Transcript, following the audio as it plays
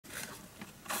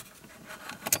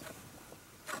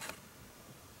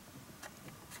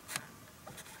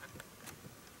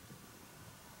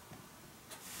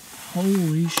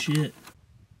Holy shit.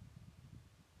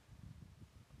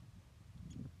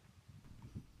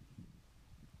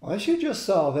 Well, as you just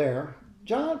saw there,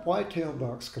 giant whitetail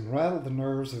bucks can rattle the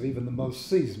nerves of even the most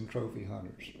seasoned trophy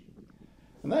hunters.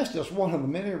 And that's just one of the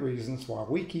many reasons why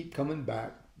we keep coming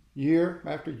back year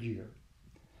after year.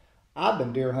 I've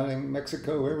been deer hunting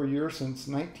Mexico every year since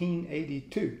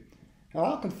 1982, and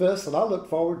I'll confess that I look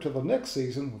forward to the next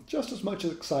season with just as much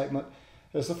excitement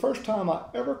as the first time I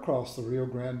ever crossed the Rio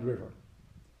Grande River.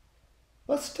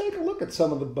 Let's take a look at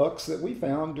some of the bucks that we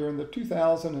found during the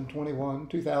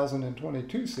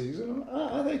 2021-2022 season.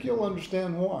 I think you'll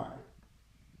understand why.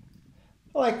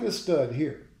 I like this stud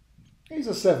here. He's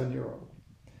a 7-year-old,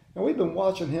 and we've been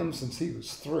watching him since he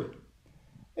was 3.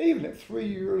 Even at 3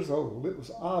 years old, it was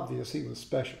obvious he was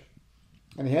special.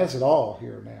 And he has it all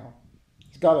here now.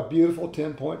 He's got a beautiful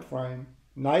 10-point frame,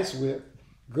 nice width,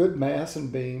 good mass and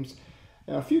beams,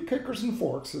 and a few kickers and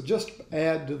forks that just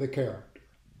add to the character.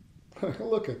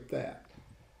 Look at that.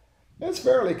 It's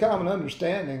fairly common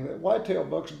understanding that whitetail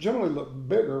bucks generally look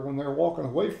bigger when they're walking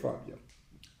away from you.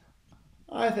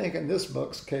 I think in this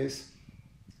buck's case,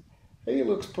 he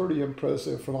looks pretty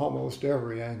impressive from almost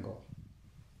every angle.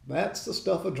 That's the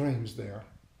stuff of dreams there.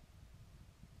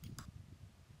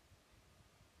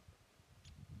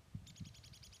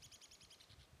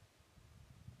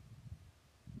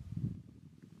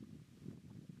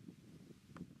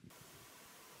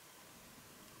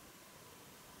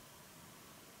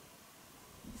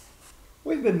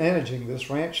 We've been managing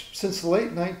this ranch since the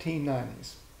late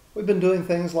 1990s. We've been doing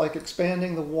things like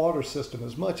expanding the water system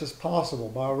as much as possible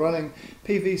by running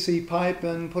PVC pipe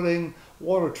and putting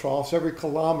water troughs every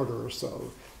kilometer or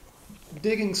so,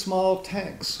 digging small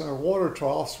tanks or water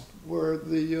troughs where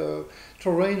the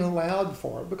terrain allowed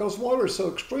for it, because water is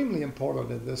so extremely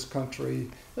important in this country.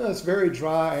 It's a very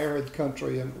dry, arid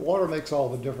country, and water makes all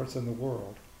the difference in the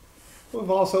world. We've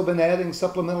also been adding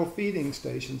supplemental feeding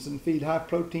stations and feed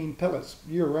high-protein pellets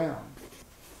year-round.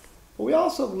 But we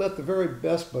also let the very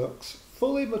best bucks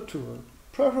fully mature,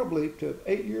 preferably to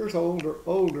 8 years old or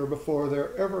older before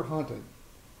they're ever hunted.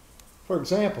 For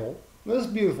example, this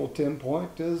beautiful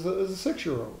 10-point is a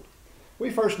 6-year-old.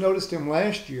 We first noticed him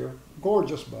last year,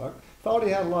 gorgeous buck, thought he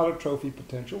had a lot of trophy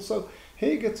potential, so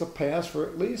he gets a pass for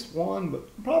at least 1,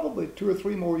 but probably 2 or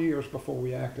 3 more years before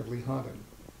we actively hunt him.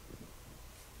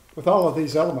 With all of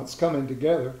these elements coming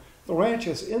together, the ranch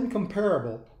is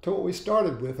incomparable to what we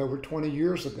started with over 20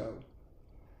 years ago.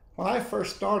 When I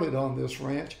first started on this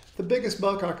ranch, the biggest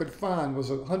buck I could find was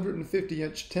a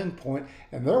 150-inch 10-point,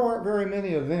 and there weren't very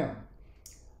many of them.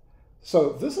 So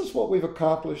this is what we've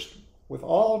accomplished with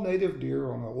all native deer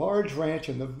on a large ranch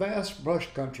in the vast brush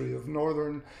country of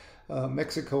northern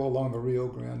Mexico along the Rio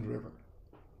Grande River.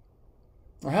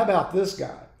 Now, how about this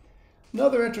guy?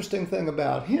 Another interesting thing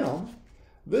about him,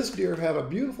 this deer had a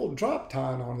beautiful drop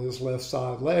tine on his left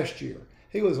side last year.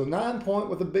 He was a 9-point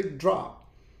with a big drop.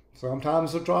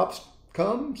 Sometimes the drops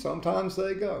come, sometimes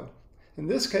they go. In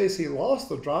this case, he lost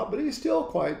the drop, but he's still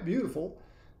quite beautiful.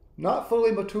 Not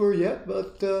fully mature yet,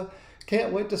 but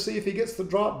can't wait to see if he gets the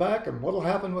drop back and what'll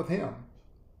happen with him.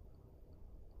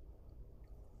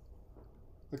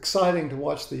 Exciting to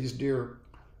watch these deer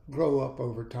grow up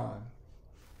over time.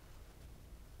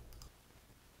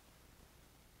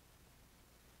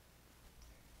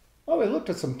 Well, we looked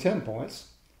at some 10 points,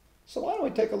 so why don't we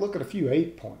take a look at a few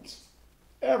 8 points?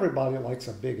 Everybody likes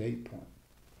a big 8-point.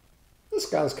 This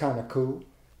guy's kind of cool.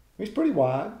 He's pretty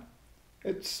wide.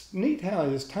 It's neat how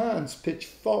his tines pitch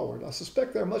forward. I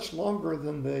suspect they're much longer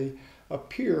than they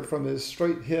appear from his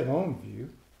straight head-on view.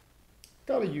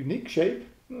 Got a unique shape.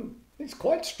 He's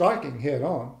quite striking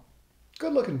head-on.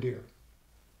 Good-looking deer.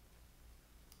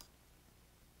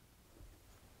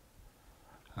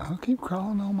 I'll keep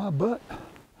crawling on my butt.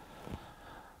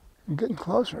 I'm getting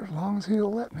closer as long as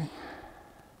he'll let me.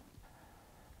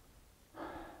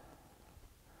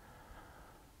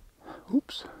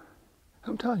 Oops.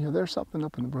 I'm telling you, there's something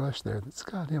up in the brush there that's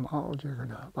got him all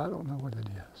jiggered up. I don't know what it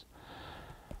is.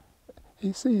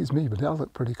 He sees me, but I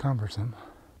look pretty cumbersome.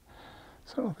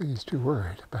 So I don't think he's too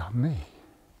worried about me.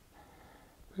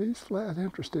 But he's flat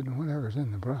interested in whatever's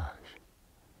in the brush.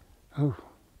 Oh,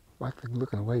 like the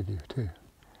looking away view too.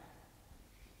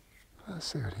 Let's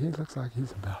see what he looks like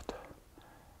he's about to.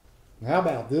 How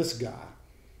about this guy?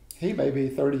 He may be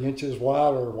 30 inches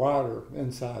wide or wider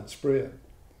inside spread.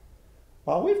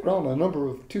 While we've grown a number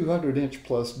of 200-inch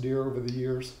plus deer over the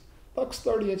years, bucks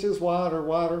 30 inches wide or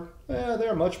wider,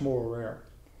 they're much more rare.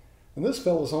 And this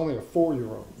fellow's only a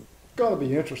 4-year-old. Gotta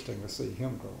be interesting to see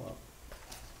him grow up.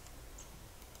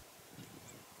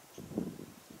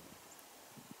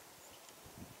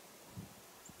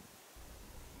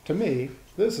 To me,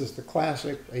 this is the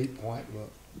classic 8-point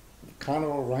look. Kind of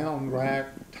a round rack,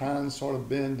 tines sort of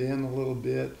bend in a little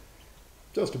bit.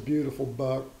 Just a beautiful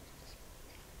buck.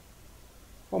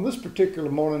 On this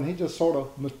particular morning, he just sort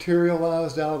of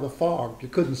materialized out of the fog. You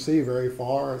couldn't see very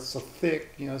far. It's so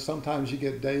thick, sometimes you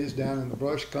get days down in the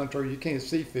brush country, you can't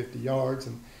see 50 yards.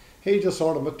 And he just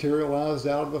sort of materialized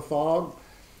out of the fog,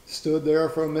 stood there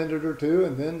for a minute or two,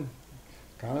 and then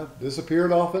kind of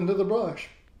disappeared off into the brush.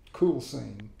 Cool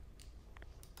scene.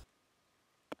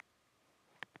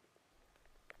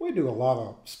 We do a lot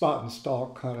of spot and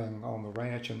stalk hunting on the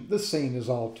ranch, and this scene is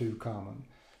all too common.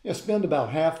 You spend about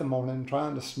half the morning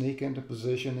trying to sneak into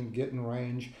position and get in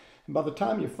range, and by the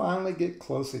time you finally get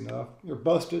close enough, you're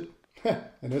busted,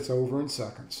 and it's over in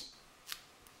seconds.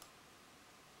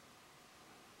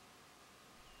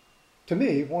 To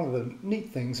me, one of the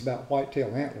neat things about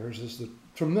whitetail antlers is the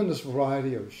tremendous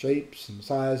variety of shapes and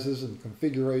sizes and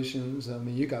configurations. I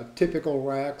mean, you got typical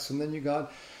racks, and then you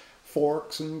got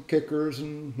forks and kickers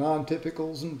and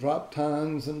non-typicals and drop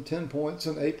tines and 10 points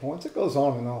and 8 points. It goes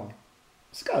on and on.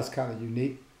 This guy's kind of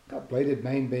unique. Got bladed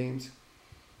main beams.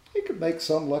 He could make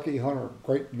some lucky hunter a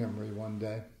great memory one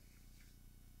day.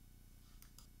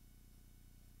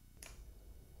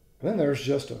 Then there's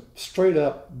just a straight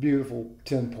up beautiful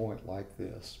 10-point like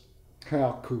this.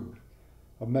 How cool.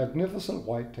 A magnificent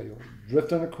whitetail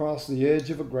drifting across the edge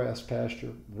of a grass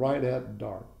pasture right at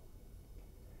dark.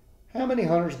 How many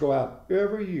hunters go out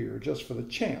every year just for the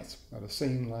chance at a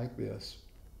scene like this?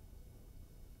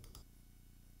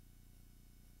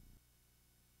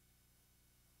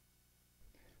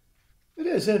 It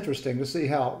is interesting to see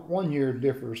how one year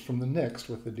differs from the next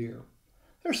with the deer.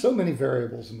 There's so many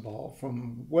variables involved,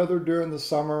 from weather during the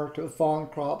summer to fawn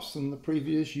crops in the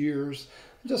previous years.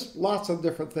 Just lots of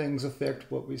different things affect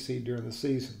what we see during the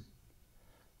season.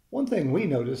 One thing we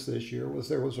noticed this year was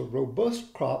there was a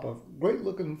robust crop of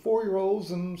great-looking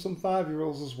 4-year-olds and some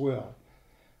 5-year-olds as well.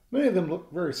 Many of them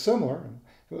looked very similar, and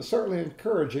it was certainly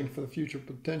encouraging for the future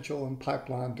potential and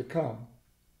pipeline to come.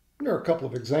 There are a couple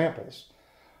of examples.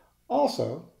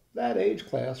 Also, that age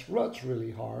class ruts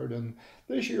really hard, and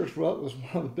this year's rut was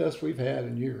one of the best we've had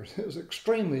in years. It was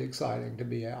extremely exciting to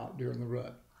be out during the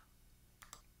rut.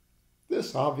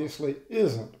 This obviously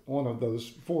isn't one of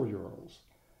those 4-year-olds.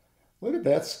 Look at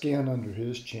that skin under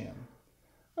his chin.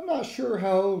 I'm not sure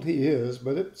how old he is,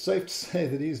 but it's safe to say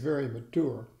that he's very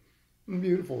mature.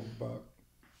 Beautiful buck.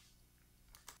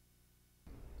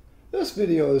 This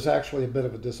video is actually a bit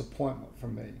of a disappointment for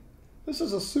me. This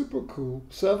is a super cool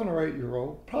 7 or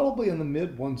 8-year-old, probably in the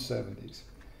mid-170s.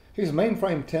 He's a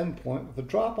mainframe 10-point with a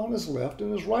drop on his left,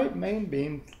 and his right main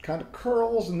beam kind of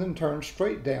curls and then turns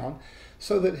straight down,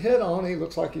 so that head-on he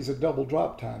looks like he's a double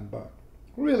drop tine buck.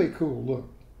 Really cool look.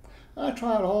 I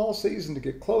tried all season to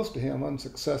get close to him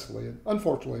unsuccessfully, and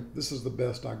unfortunately, this is the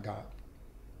best I got.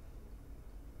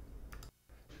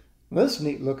 This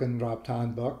neat-looking drop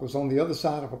tine buck was on the other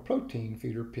side of a protein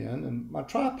feeder pen, and my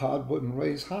tripod wouldn't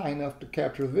raise high enough to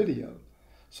capture the video.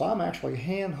 So I'm actually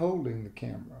hand-holding the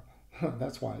camera.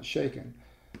 That's why it's shaking.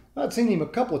 I'd seen him a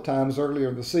couple of times earlier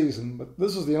in the season, but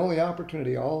this is the only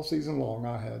opportunity all season long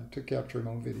I had to capture him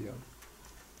on video.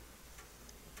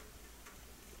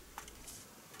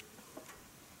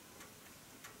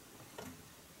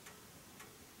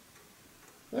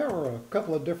 There were a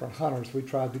couple of different hunters we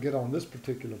tried to get on this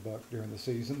particular buck during the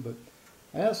season, but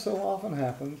as so often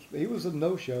happens, he was a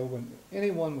no-show when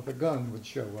anyone with a gun would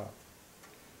show up.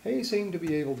 He seemed to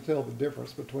be able to tell the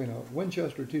difference between a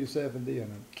Winchester 270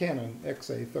 and a Canon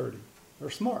XA30. They're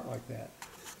smart like that.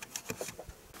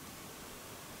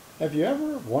 Have you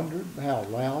ever wondered how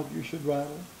loud you should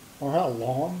rattle, or how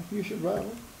long you should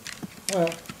rattle?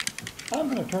 Well, I'm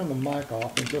going to turn the mic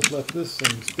off and just let this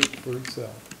thing speak for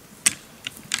itself.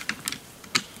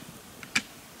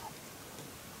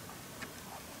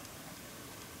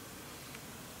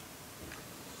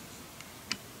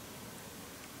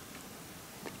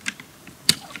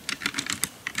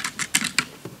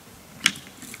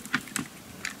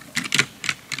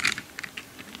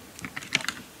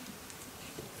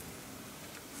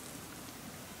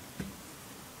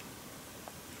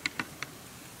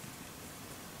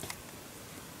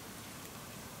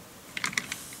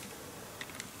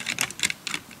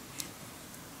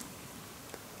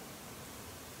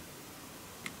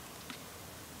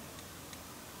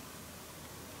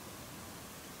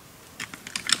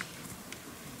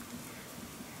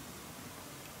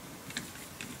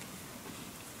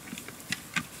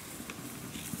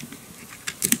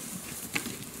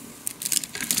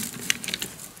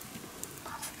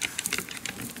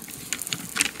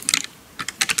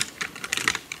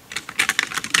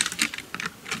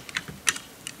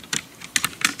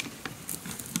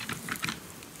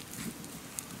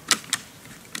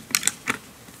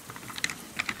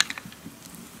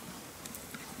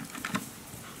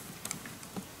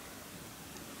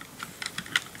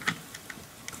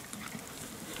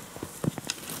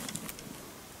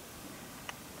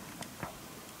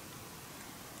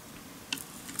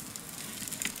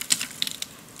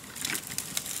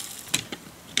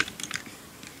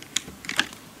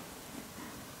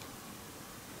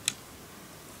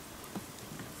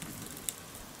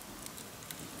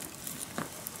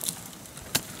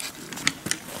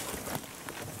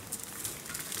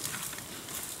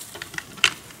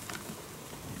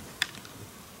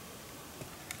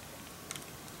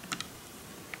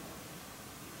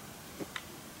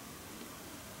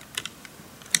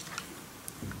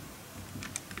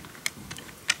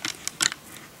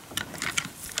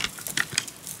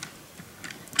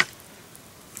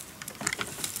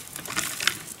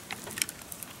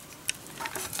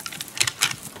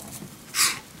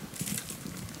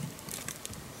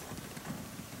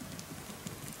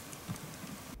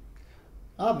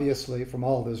 Obviously, from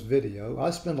all this video,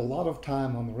 I spend a lot of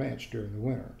time on the ranch during the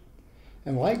winter.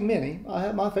 And like many, I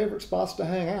have my favorite spots to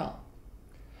hang out.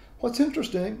 What's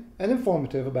interesting and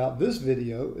informative about this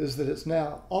video is that it's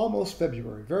now almost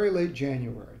February, very late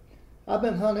January. I've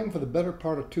been hunting for the better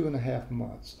part of 2.5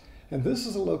 months, and this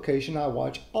is a location I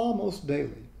watch almost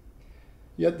daily.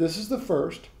 Yet this is the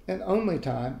first and only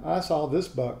time I saw this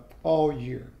buck all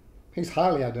year. He's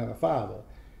highly identifiable,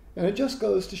 and it just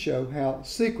goes to show how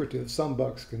secretive some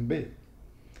bucks can be.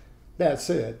 That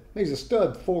said, he's a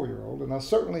stud 4-year-old, and I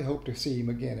certainly hope to see him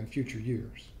again in future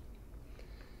years.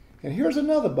 And here's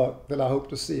another buck that I hope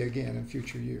to see again in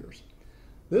future years.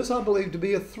 This I believe to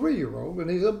be a 3-year-old,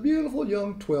 and he's a beautiful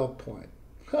young 12-point.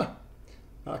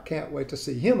 I can't wait to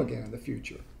see him again in the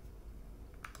future.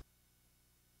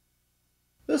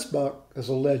 This buck is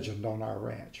a legend on our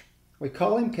ranch. We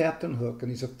call him Captain Hook,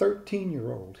 and he's a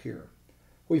 13-year-old here.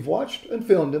 We've watched and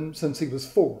filmed him since he was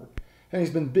 4, and he's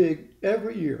been big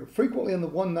every year, frequently in the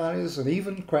 190s and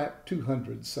even cracked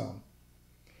 200s some.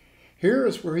 Here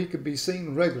is where he could be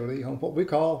seen regularly on what we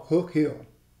call Hook Hill.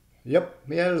 Yep,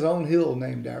 he had his own hill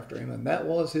named after him, and that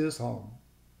was his home.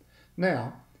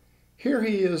 Now, here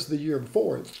he is the year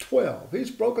before. It's 12.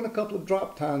 He's broken a couple of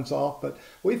drop tines off, but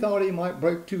we thought he might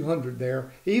break 200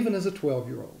 there, even as a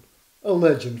 12-year-old. A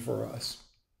legend for us.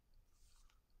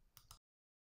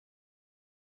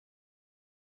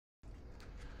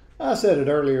 I said it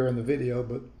earlier in the video,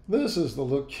 but this is the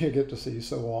look you get to see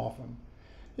so often.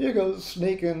 You go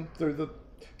sneaking through the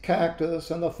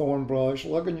cactus and the thorn brush,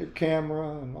 lugging your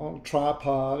camera and on a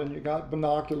tripod, and you got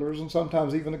binoculars and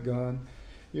sometimes even a gun.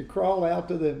 You crawl out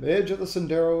to the edge of the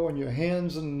sendero on your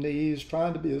hands and knees,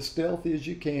 trying to be as stealthy as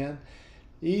you can.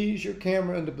 Ease your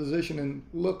camera into position and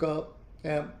look up,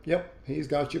 and yep, he's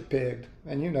got you pegged.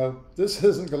 And you know, this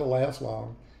isn't going to last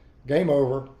long. Game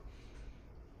over.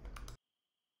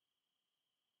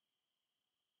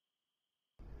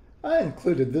 I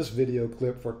included this video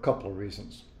clip for a couple of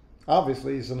reasons.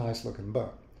 Obviously, he's a nice looking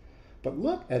buck, but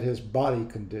look at his body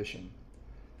condition.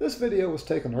 This video was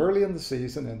taken early in the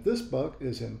season, and this buck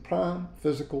is in prime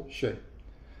physical shape.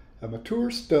 A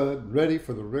mature stud ready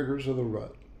for the rigors of the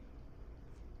rut.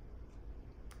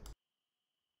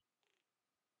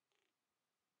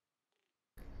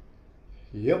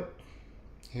 Yep,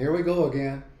 here we go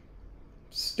again.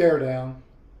 Stare down.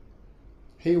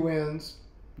 He wins,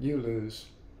 you lose.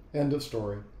 End of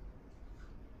story.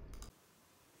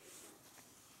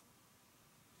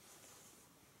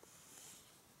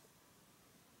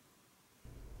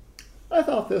 I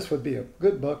thought this would be a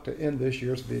good buck to end this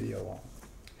year's video on.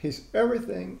 He's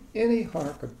everything any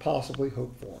hunter could possibly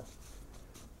hope for.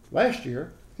 Last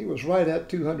year, he was right at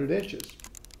 200 inches.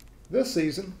 This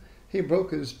season, he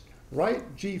broke his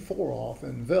right G4 off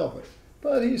in velvet,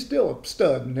 but he's still a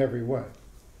stud in every way.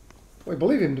 We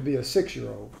believe him to be a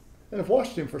 6-year-old, and have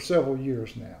watched him for several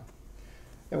years now.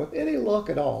 And with any luck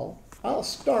at all, I'll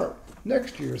start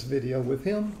next year's video with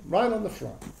him right on the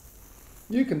front.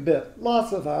 You can bet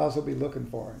lots of eyes will be looking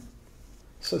for him.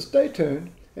 So stay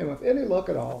tuned, and with any luck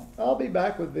at all, I'll be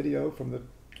back with video from the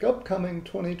upcoming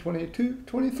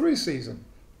 2022-23 season.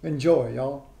 Enjoy,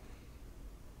 y'all.